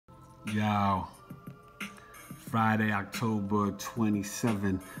Yo, Friday, October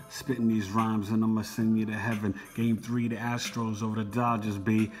 27. Spitting these rhymes and I'ma send you to heaven. Game 3, the Astros over the Dodgers,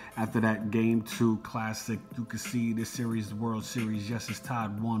 B. After that, Game 2, classic. You can see the series, the World Series. Yes, it's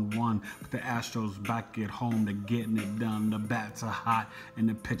tied 1-1. But the Astros back at home, they're getting it done. The bats are hot and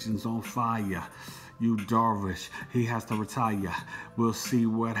the pitching's on fire. You Darvish, he has to retire. We'll see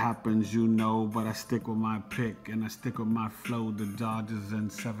what happens, you know, but I stick with my pick and I stick with my flow. The Dodgers in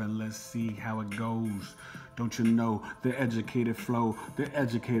 7, let's see how it goes. Don't you know the educated flow, the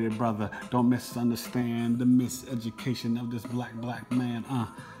educated brother? Don't misunderstand the miseducation of this black man.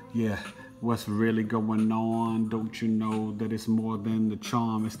 Yeah, what's really going on? Don't you know that it's more than the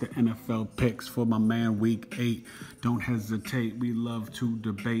charm? It's the NFL picks for my man week 8. Don't hesitate, we love to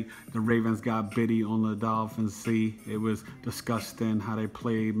debate. The Ravens got Biddy on the Dolphins. See, it was disgusting how they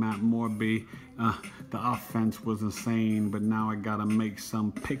played Matt Morby. The offense was insane, but now I gotta make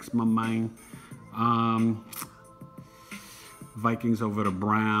some picks, my man. Vikings over the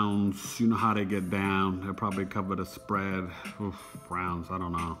Browns. You know how they get down. They'll probably cover the spread. Oof, Browns, I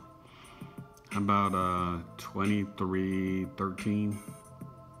don't know. How about 23-13?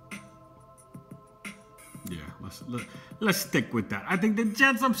 Yeah, let's stick with that. I think the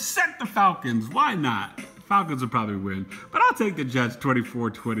Jets upset the Falcons. Why not? The Falcons will probably win. But I'll take the Jets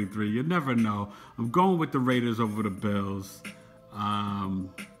 24-23. You never know. I'm going with the Raiders over the Bills. I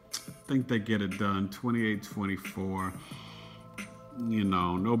think they get it done 28-24. You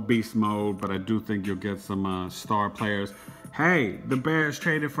know, no beast mode, but I do think you'll get some star players. Hey, the Bears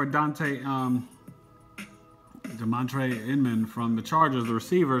traded for Demontre Inman from the Chargers, the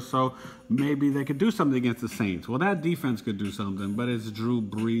receiver, so maybe they could do something against the Saints. Well, that defense could do something, but it's Drew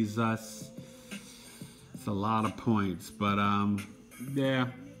Brees us. It's a lot of points, but yeah.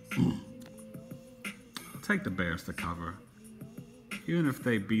 I'll take the Bears to cover. Even if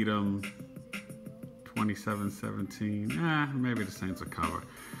they beat them 27-17, maybe the Saints will cover.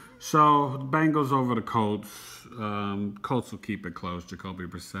 So, Bengals over the Colts. Colts will keep it close. Jacoby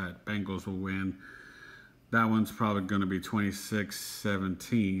Brissett. Bengals will win. That one's probably going to be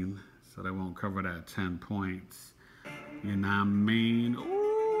 26-17, so they won't cover that 10 points. You know what I mean?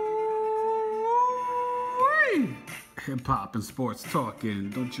 Ooh-wee. Hip-hop and sports talking.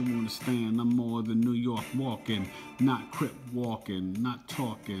 Don't you understand? I'm more than New York walking, not Crip walking, not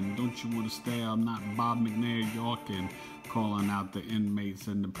talking. Don't you understand? I'm not Bob McNair Yorkin, calling out the inmates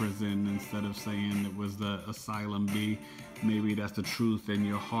in the prison instead of saying it was the asylum B. Maybe that's the truth in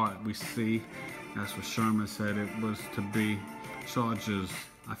your heart we see. That's what Sherman said it was to be. Chargers,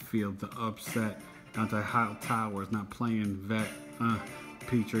 I feel the upset. Dante Towers not playing vet.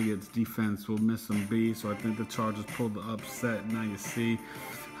 Patriots defense will miss some B, so I think the Chargers pulled the upset. Now you see,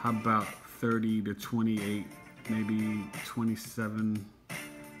 how about 30-28, maybe 27-26,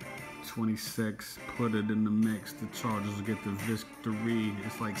 put it in the mix. The Chargers will get the victory.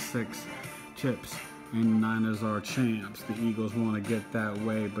 It's like 6 chips, and the Niners are champs. The Eagles want to get that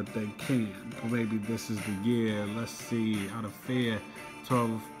way, but they can't. Maybe this is the year. Let's see, out of fear,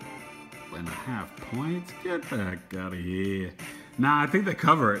 12.5 points. Get the heck out of here. Nah, I think they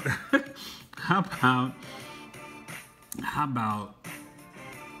cover it. How about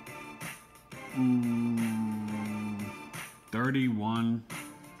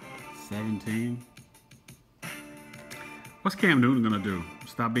 31-17? What's Cam Newton gonna do?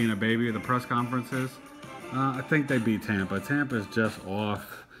 Stop being a baby at the press conferences? I think they beat Tampa. Tampa's just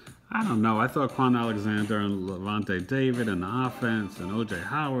off. I don't know. I thought Quan Alexander and Levante David and the offense and O.J.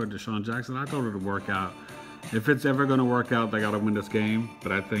 Howard, Deshaun Jackson, I thought it would work out. If it's ever going to work out, they got to win this game.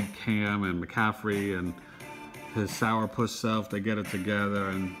 But I think Cam and McCaffrey and his sourpuss self, they get it together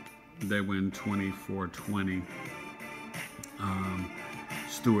and they win 24-20.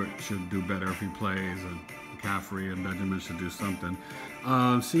 Stewart should do better if he plays, and McCaffrey and Benjamin should do something.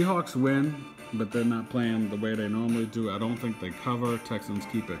 Seahawks win, but they're not playing the way they normally do. I don't think they cover. Texans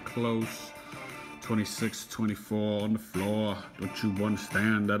keep it close. 26-24 on the floor. Don't you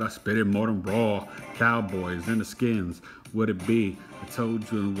understand that I spit it more than raw? Cowboys in the skins. Would it be? I told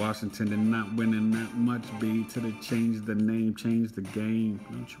you in Washington they're not winning that much. B till they change the name, change the game.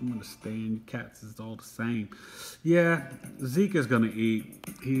 Don't you understand? Your cats is all the same. Yeah, Zeke is gonna eat.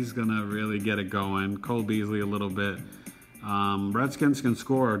 He's gonna really get it going. Cole Beasley a little bit. Redskins can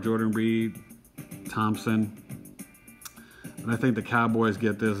score. Jordan Reed, Thompson. And I think the Cowboys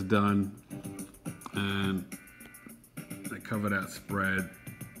get this done. And they cover that spread.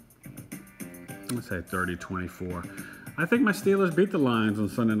 Let's say 30-24. I think my Steelers beat the Lions on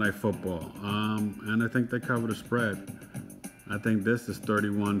Sunday Night Football. And I think they cover the spread. I think this is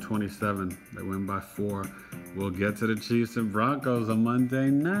 31-27. They win by 4. We'll get to the Chiefs and Broncos on Monday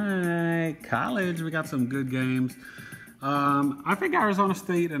night. College, we got some good games. I think Arizona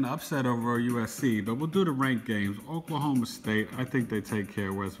State an upset over USC, but we'll do the ranked games. Oklahoma State, I think they take care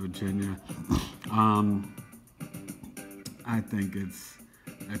of West Virginia. I think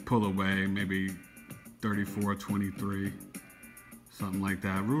they pull away, maybe 34-23, something like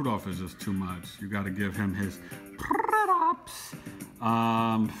that. Rudolph is just too much. You got to give him his props.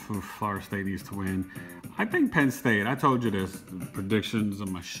 Florida State needs to win. I think Penn State, I told you this, predictions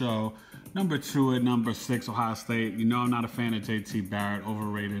on my show. Number 2 and number 6, Ohio State. You know I'm not a fan of JT Barrett,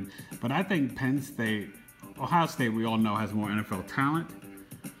 overrated. But I think Ohio State, we all know, has more NFL talent.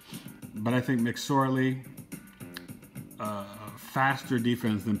 But I think McSorley, faster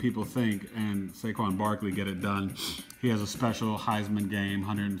defense than people think, and Saquon Barkley get it done. He has a special Heisman game,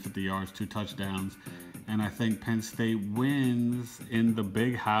 150 yards, 2 touchdowns. And I think Penn State wins in the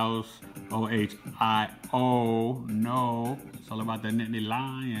big house. OHIO. No. It's all about the Nittany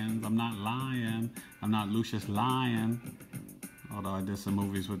Lions. I'm not lying. I'm not Lucius Lyon. Although I did some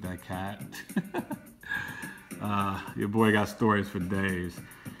movies with that cat. Your boy got stories for days.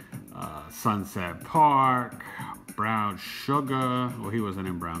 Sunset Park. Brown Sugar. Well, he wasn't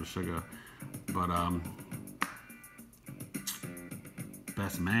in Brown Sugar. But,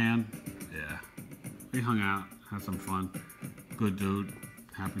 Best Man. Yeah. We hung out, had some fun. Good dude.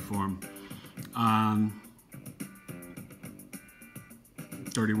 Happy for him.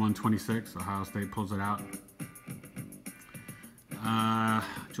 31-26. Ohio State pulls it out.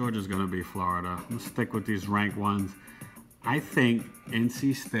 Georgia's going to be Florida. Let's stick with these ranked ones. I think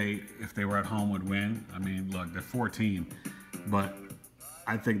NC State, if they were at home, would win. I mean, look, they're 14. But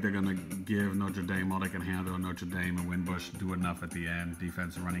I think they're going to give Notre Dame all they can handle. Notre Dame and Winbush do enough at the end.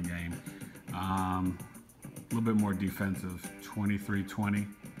 Defense running game. A little bit more defensive, 23-20.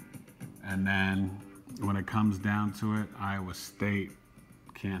 And then when it comes down to it, Iowa State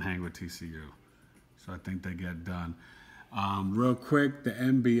can't hang with TCU. So I think they get done. Real quick, the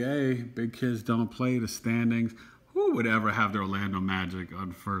NBA, big kids don't play, the standings. Who would ever have the Orlando Magic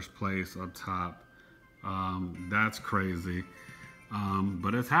on first place up top? That's crazy.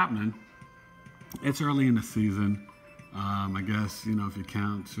 But it's happening. It's early in the season. I guess, if you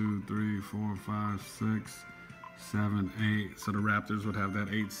count 2, 3, 4, 5, 6, 7, 8. So the Raptors would have that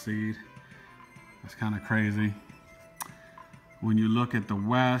 8th seed. That's kind of crazy. When you look at the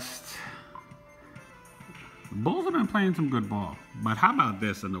West, the Bulls have been playing some good ball. But how about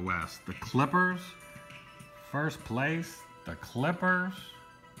this in the West? The Clippers, first place. The Clippers,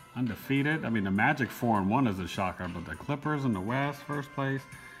 undefeated. I mean, the Magic 4-1 is a shocker, but the Clippers in the West, first place.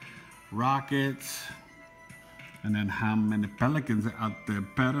 Rockets. And then how many Pelicans are out there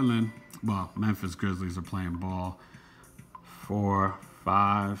pedaling? Well, Memphis Grizzlies are playing ball. 4,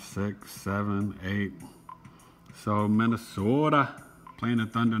 5, 6, 7, 8. So Minnesota playing the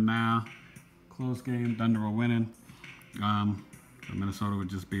Thunder now. Close game, Thunder are winning. So Minnesota would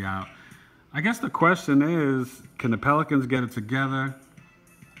just be out. I guess the question is, can the Pelicans get it together?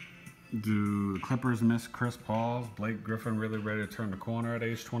 Do the Clippers miss Chris Paul? Is Blake Griffin really ready to turn the corner at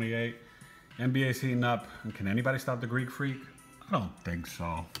age 28? NBA's heating up. And can anybody stop the Greek Freak? I don't think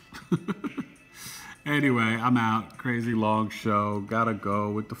so. Anyway, I'm out. Crazy long show. Gotta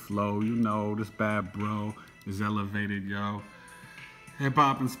go with the flow. This bad bro is elevated, yo.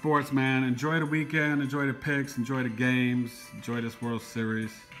 Hip-hop and sports, man. Enjoy the weekend. Enjoy the picks. Enjoy the games. Enjoy this World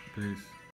Series. Peace.